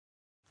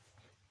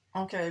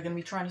Okay, I'm gonna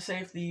be trying to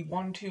save the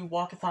 1-2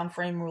 Walkathon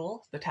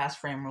Framerule, the TAS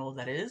Framerule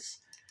that is.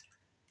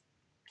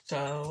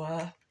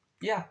 So,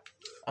 yeah,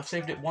 I've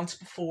saved it once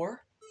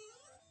before,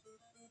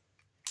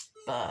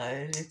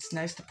 but it's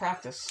nice to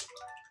practice.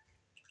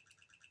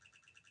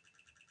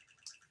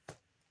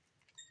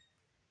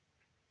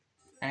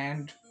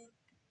 And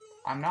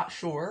I'm not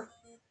sure,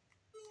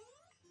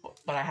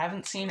 but I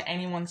haven't seen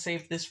anyone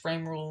save this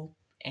Framerule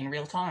in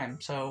real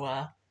time,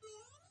 so,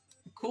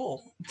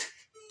 cool.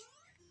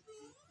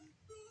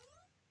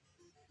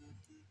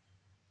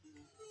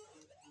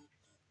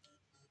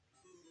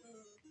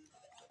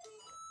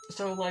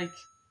 So, like,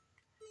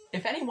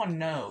 if anyone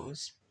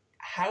knows,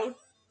 how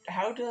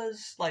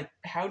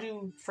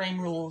do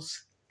Framerules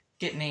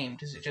get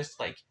named? Is it just,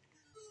 like,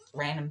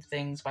 random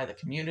things by the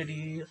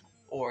community,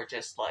 or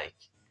just, like,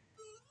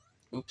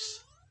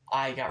 oops,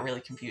 I got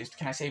really confused.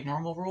 Can I save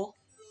normal rule?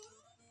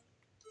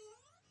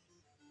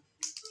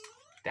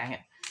 Dang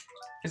it.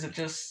 Is it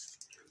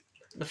just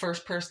the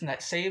first person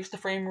that saves the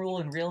frame rule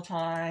in real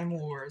time,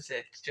 or is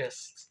it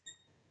just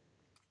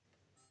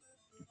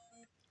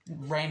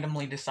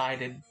randomly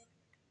decided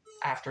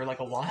after, like,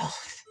 a while?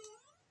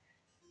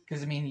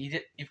 Because, I mean,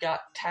 you've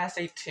got TAS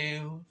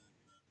 8.2,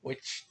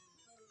 which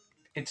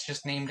it's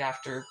just named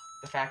after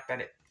the fact that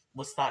it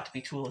was thought to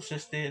be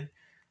tool-assisted.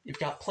 You've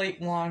got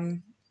Plate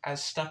 1,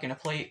 as Stuck in a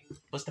Plate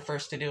was the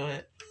first to do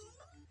it.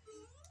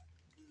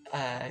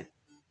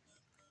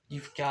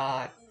 You've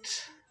got...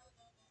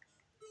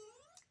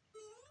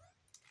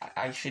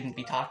 I shouldn't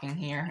be talking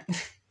here.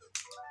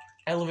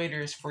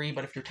 Elevator is free,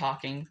 but if you're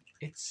talking,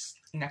 it's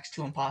next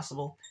to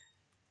impossible.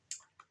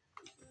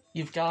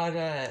 You've got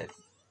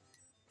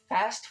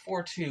Fast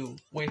 4.2,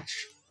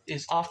 which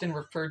is often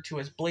referred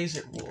to as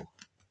Blaze Rule.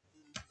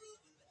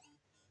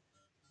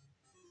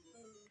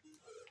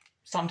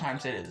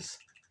 Sometimes it is.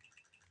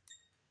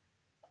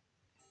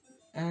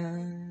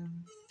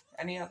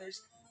 Any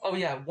others? Oh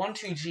yeah,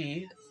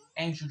 1-2G.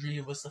 Angel G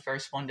was the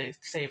first one to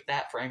save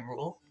that frame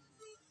rule.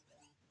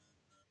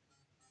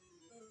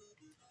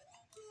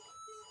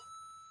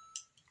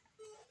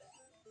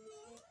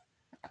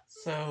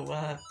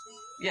 So,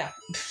 yeah.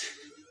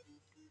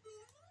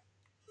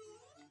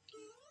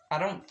 I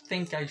don't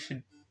think I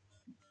should...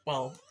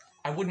 Well,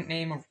 I wouldn't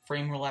name a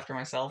frame rule after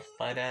myself,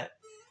 but, I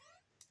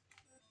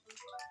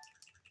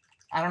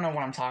don't know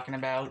what I'm talking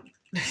about.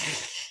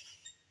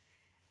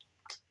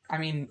 I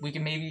mean, we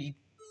can maybe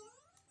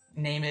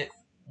name it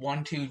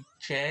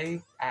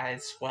 1-2J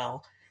as,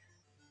 well,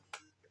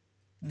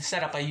 the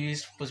setup I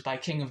used was by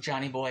King of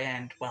Johnny Boy,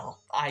 and,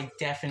 well, I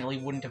definitely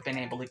wouldn't have been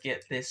able to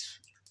get this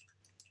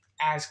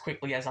as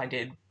quickly as I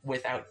did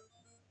without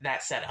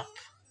that setup.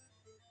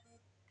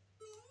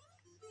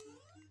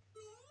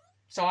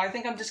 So I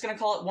think I'm just gonna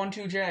call it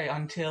 1-2J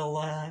until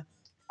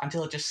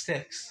it just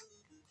sticks.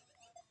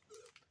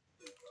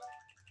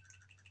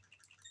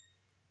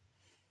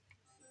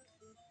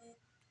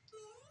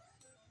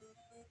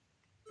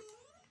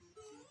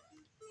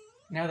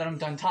 Now that I'm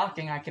done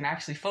talking, I can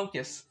actually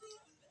focus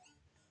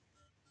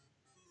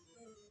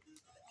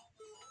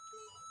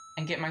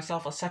and get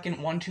myself a second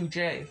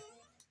 1-2J.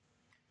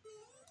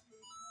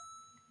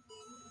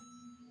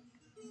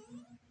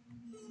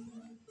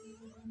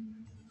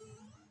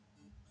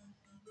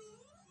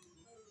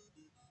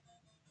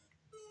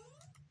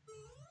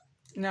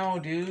 No,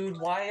 dude,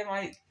 why am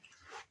I...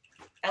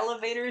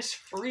 Elevator's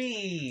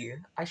free!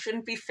 I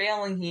shouldn't be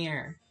failing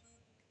here.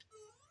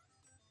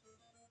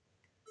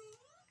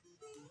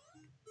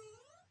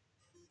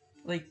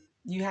 Like,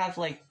 you have,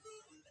 like,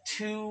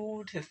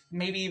 2 to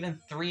maybe even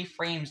 3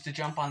 frames to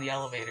jump on the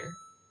elevator.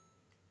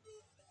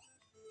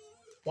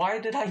 Why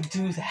did I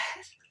do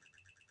that?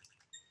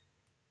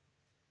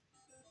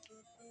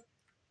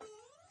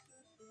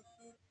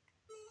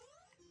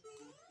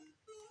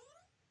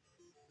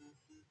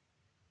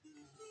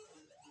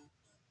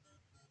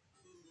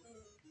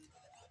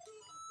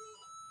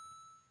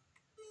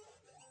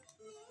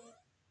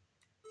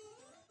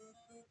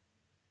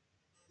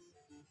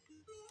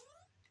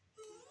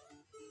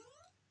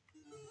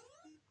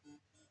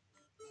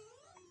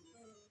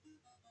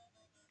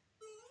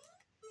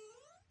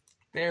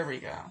 There we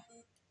go.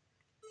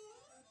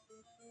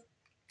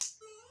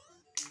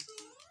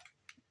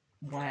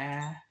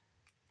 Wah.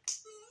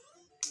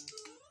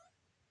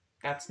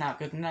 That's not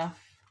good enough.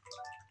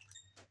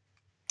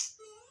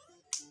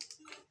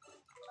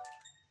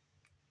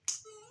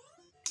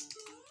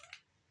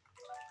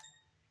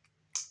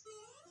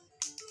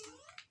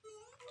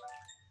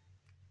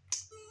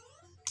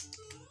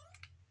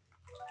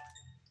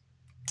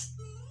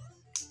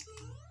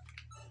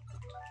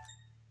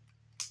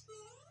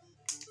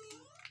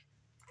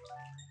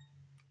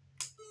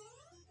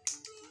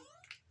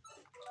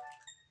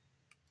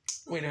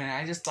 Wait a minute,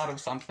 I just thought of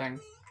something.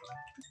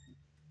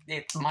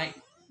 It might...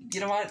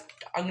 You know what?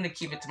 I'm gonna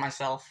keep it to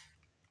myself.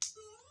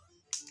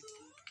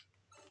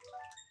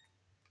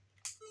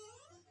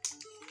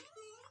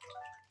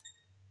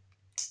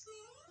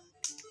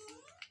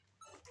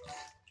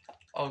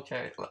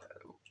 Okay.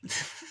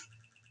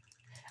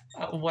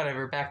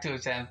 Whatever, back to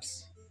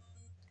attempts.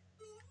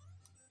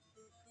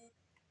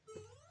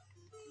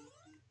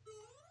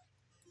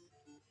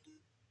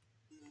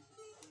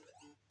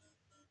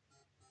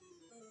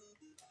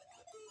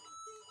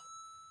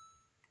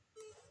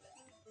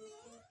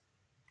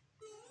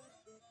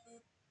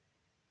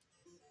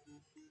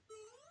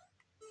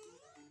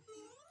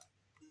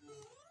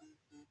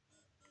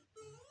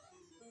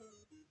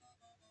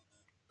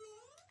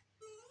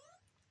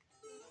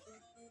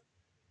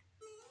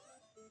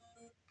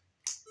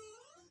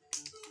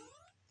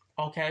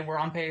 Okay, we're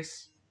on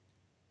pace.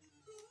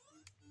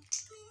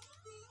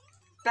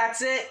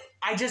 That's it!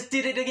 I just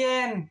did it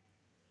again!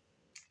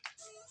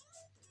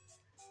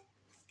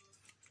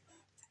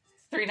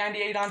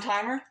 398 on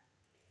timer.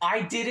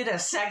 I did it a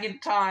second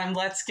time.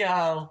 Let's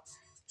go.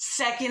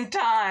 Second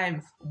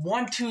time.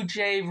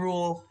 1-2J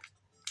rule.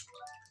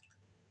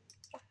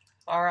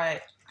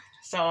 Alright.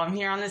 So I'm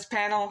here on this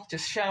panel,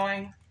 just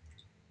showing.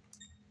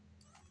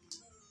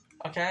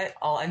 Okay,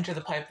 I'll enter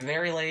the pipe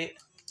very late.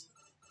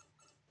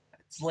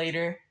 It's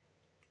later.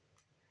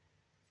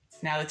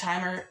 Now the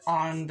timer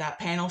on that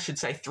panel should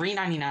say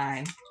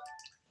 399.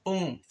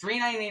 Boom,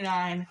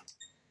 399.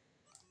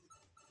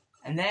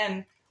 And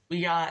then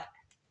we got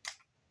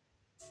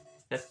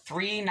the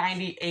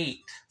 398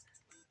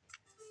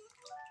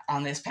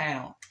 on this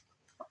panel.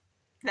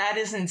 That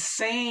is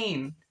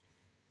insane.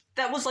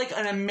 That was like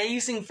an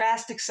amazing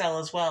fast excel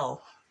as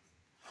well.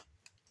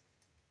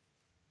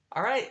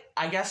 Alright,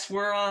 I guess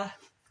we're, how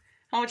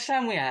much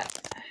time we at?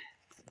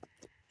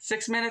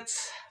 6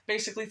 minutes,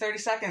 basically 30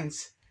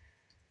 seconds.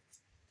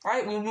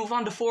 Alright, we'll move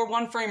on to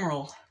 4-1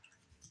 Framerule.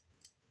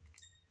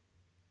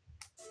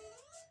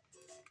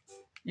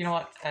 You know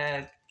what,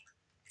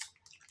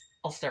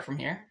 I'll start from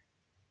here.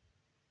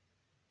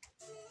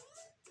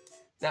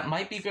 That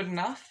might be good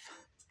enough.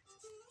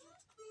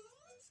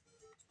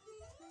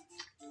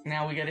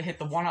 Now we gotta hit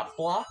the 1-up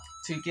block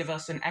to give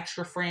us an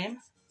extra frame.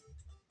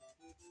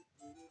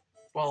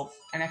 Well,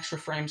 an extra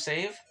frame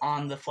save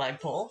on the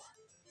flagpole.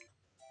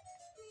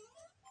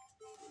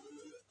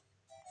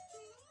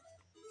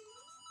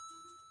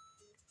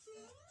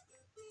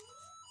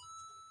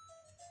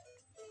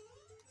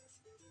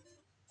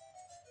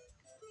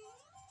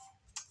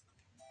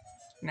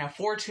 Now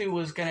 4-2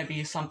 was gonna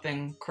be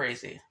something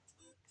crazy.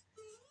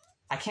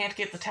 I can't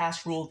get the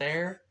TAS rule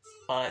there,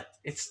 but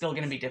it's still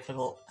gonna be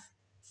difficult.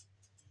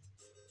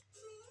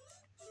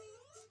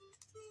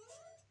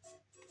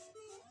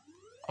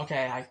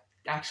 Okay, I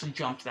actually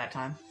jumped that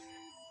time.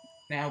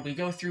 Now we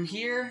go through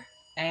here,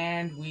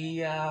 and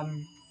we,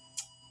 I'm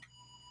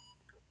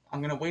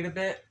gonna wait a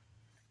bit.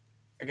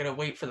 I gotta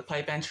wait for the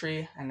pipe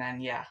entry, and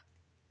then, yeah.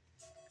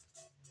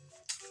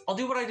 I'll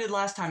do what I did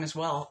last time as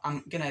well.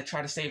 I'm gonna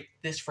try to save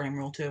this frame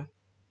rule too.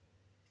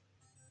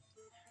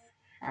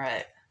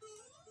 Alright.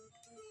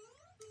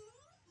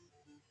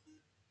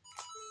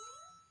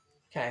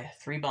 Okay,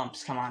 3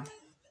 bumps, come on.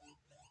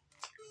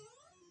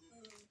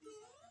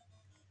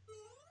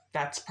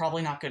 That's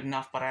probably not good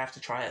enough, but I have to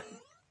try it.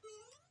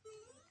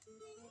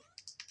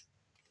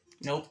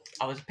 Nope,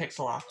 I was a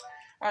pixel off.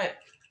 Alright,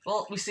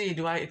 well, we see,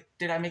 did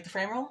I make the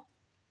frame rule?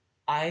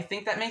 I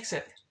think that makes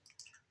it.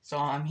 So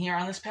I'm here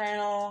on this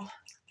panel.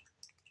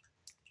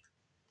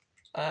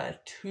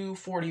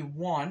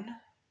 241.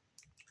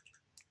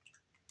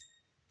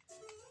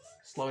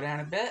 Slow down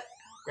a bit,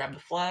 grab the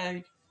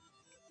flag.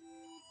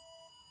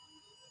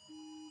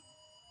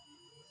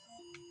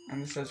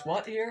 And this says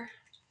what here?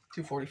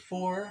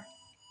 244.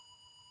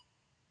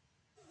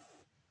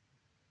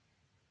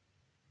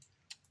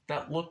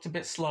 That looked a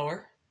bit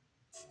slower.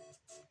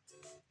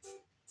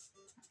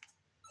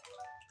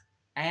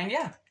 And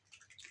yeah,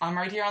 I'm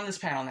right here on this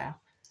panel now.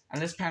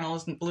 And this panel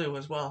isn't blue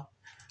as well.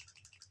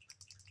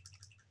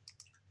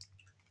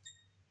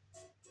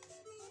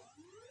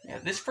 Yeah,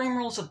 this frame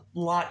rule is a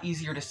lot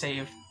easier to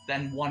save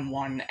than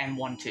 1-1 and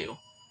 1-2.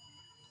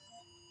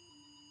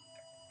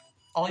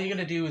 All you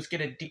gotta do is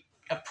get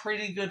a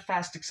pretty good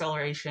fast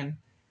acceleration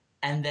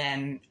and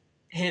then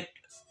hit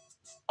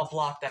a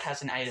block that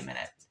has an item in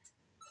it.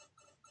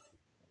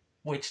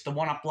 Which the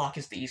 1-up block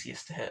is the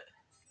easiest to hit.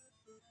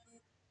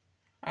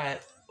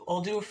 Alright,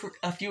 I'll do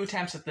a few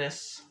attempts at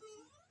this.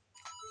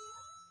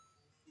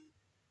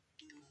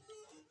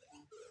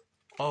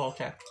 Oh,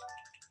 okay.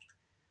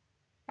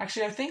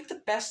 Actually, I think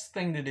the best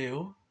thing to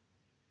do...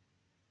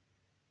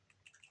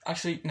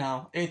 Actually,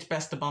 no, it's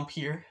best to bump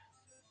here.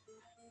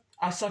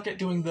 I suck at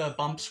doing the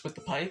bumps with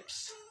the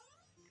pipes.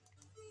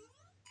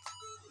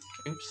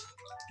 Oops.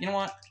 You know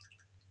what?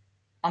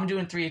 I'm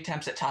doing 3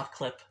 attempts at top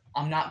clip.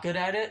 I'm not good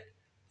at it,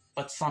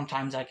 but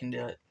sometimes I can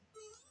do it.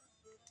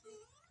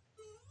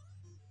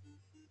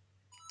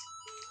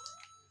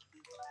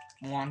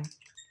 One.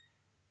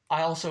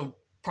 I also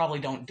probably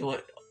don't do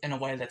it in a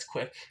way that's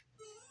quick,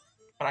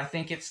 but I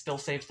think it still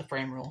saves the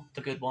frame rule,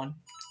 the good one.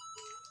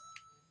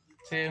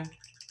 2.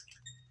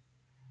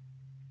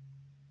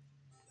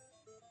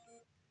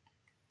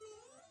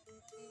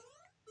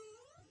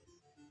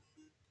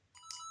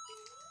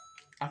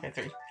 Okay,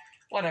 3.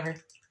 Whatever.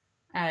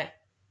 Alright.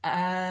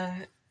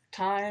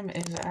 Time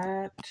is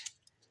at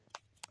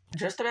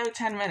just about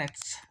 10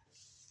 minutes.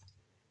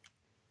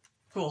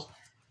 Cool.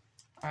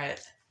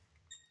 Alright.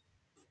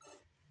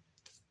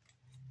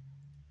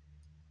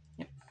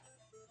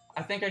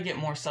 I think I get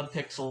more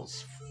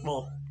subpixels,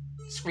 well,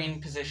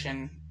 screen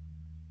position,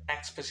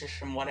 X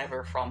position,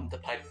 whatever, from the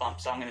pipe bump,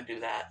 so I'm going to do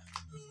that.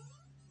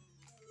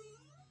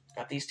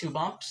 Got these 2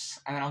 bumps,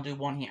 and then I'll do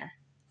 1 here.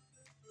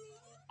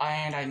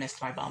 And I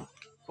missed my bump.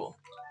 Cool.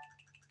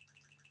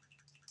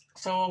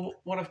 So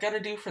what I've got to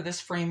do for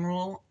this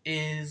Framerule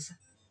is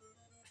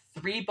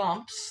 3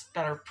 bumps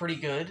that are pretty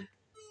good,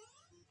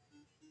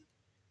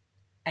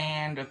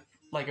 and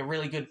like a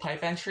really good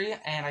pipe entry,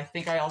 and I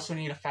think I also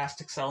need a fast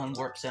excel and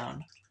warp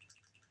zone.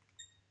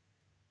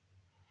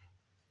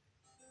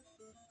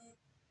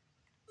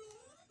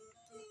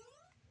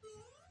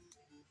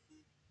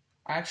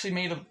 I actually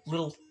made a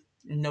little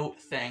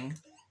note thing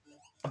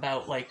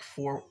about like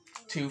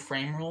 2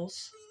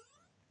 Framerules.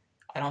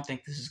 I don't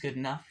think this is good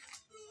enough,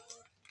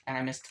 and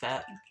I missed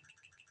that.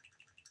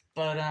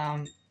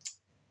 But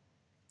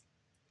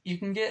you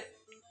can get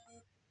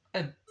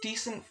a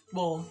decent,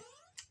 well,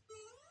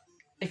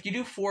 if you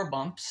do 4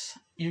 bumps,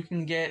 you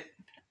can get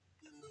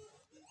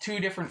 2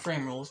 different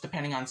Framerules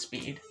depending on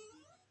speed.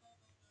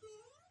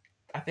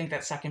 I think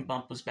that second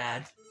bump was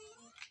bad.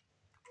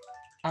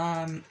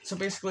 So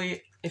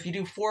basically, if you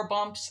do 4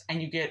 bumps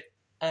and you get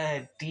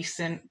a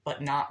decent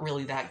but not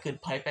really that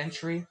good pipe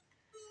entry,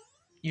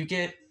 you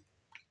get,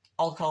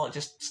 I'll call it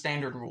just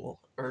standard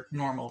rule, or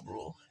normal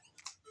rule.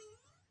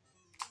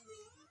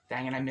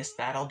 Dang it, I missed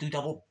that. I'll do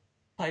double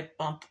pipe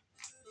bump.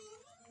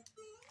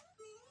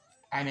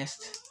 I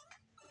missed.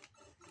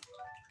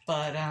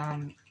 But,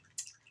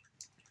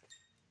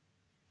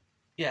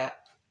 yeah,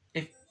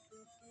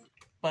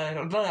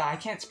 I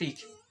can't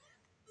speak.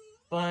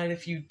 But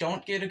if you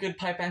don't get a good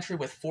pipe entry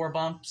with 4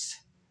 bumps,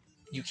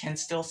 you can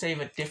still save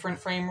a different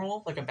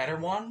Framerule, like a better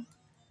one,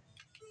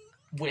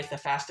 with a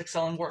fast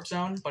excel and warp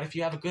zone. But if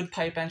you have a good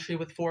pipe entry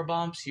with 4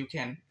 bumps, you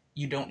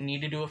don't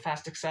need to do a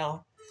fast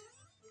excel.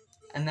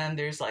 And then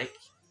there's like,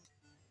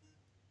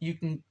 you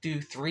can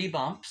do 3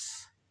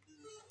 bumps,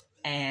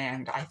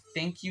 and I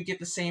think you get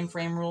the same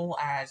Framerule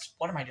as,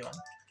 what am I doing?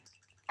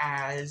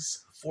 As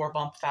 4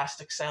 bump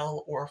fast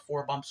excel or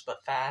 4 bumps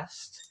but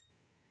fast.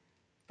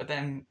 But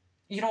then,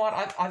 you know what,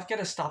 I've got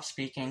to stop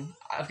speaking.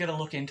 I've got to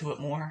look into it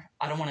more.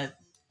 I don't want to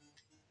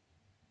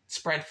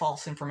spread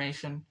false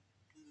information.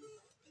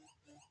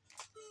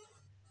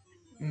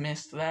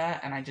 Missed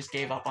that, and I just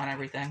gave up on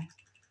everything.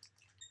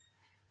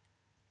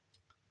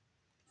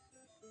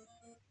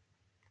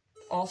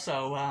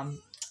 Also,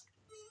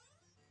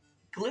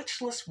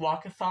 glitchless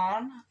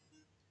Walkathon.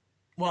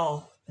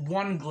 Well,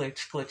 one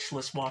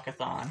glitchless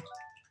Walkathon.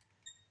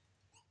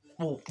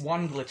 Well,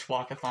 one glitch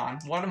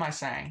Walkathon. What am I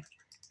saying?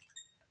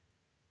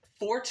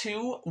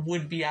 4-2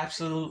 would be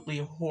absolutely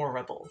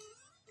horrible.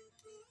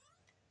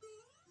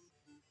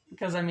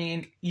 Because, I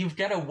mean, you've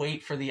got to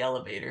wait for the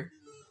elevator.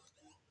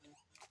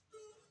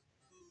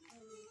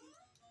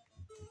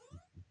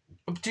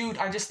 Dude,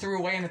 I just threw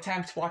away an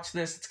attempt. Watch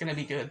this. It's gonna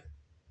be good.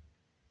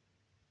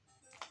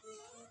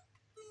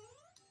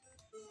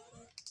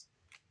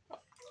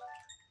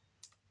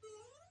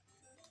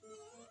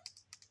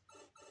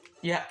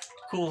 Yeah,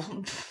 cool.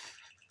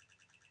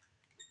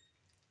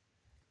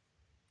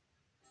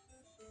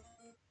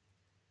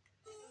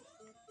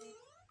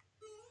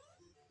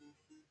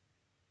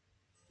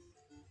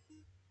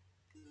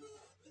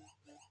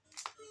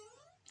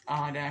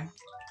 Aw, dang.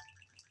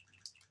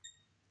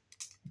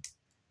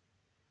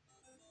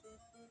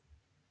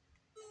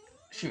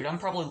 Shoot, I'm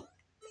probably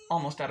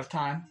almost out of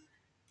time.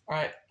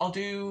 Alright, I'll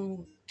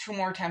do 2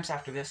 more attempts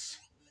after this.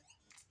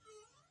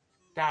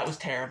 That was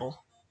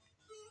terrible.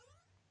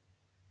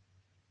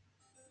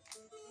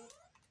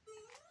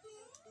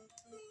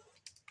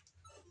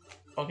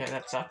 Okay,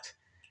 that sucked.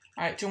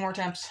 Alright, 2 more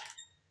attempts.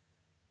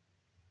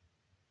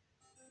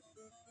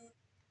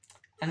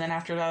 And then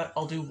after that,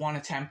 I'll do 1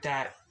 attempt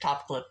at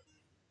top clip.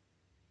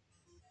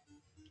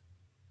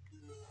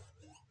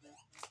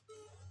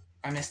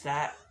 I missed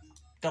that.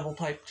 Double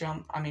pipe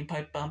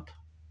pipe bump.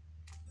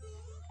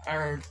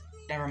 Or,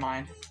 never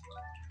mind.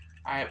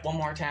 Alright, 1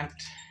 more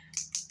attempt.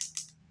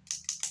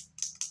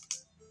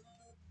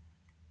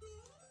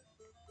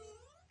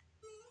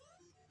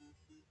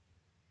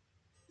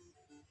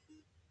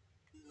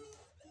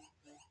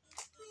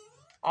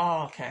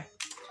 Oh, okay.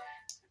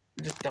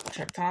 Just double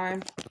check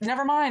time.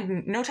 Never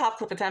mind, no top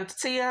clip attempt.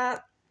 See ya!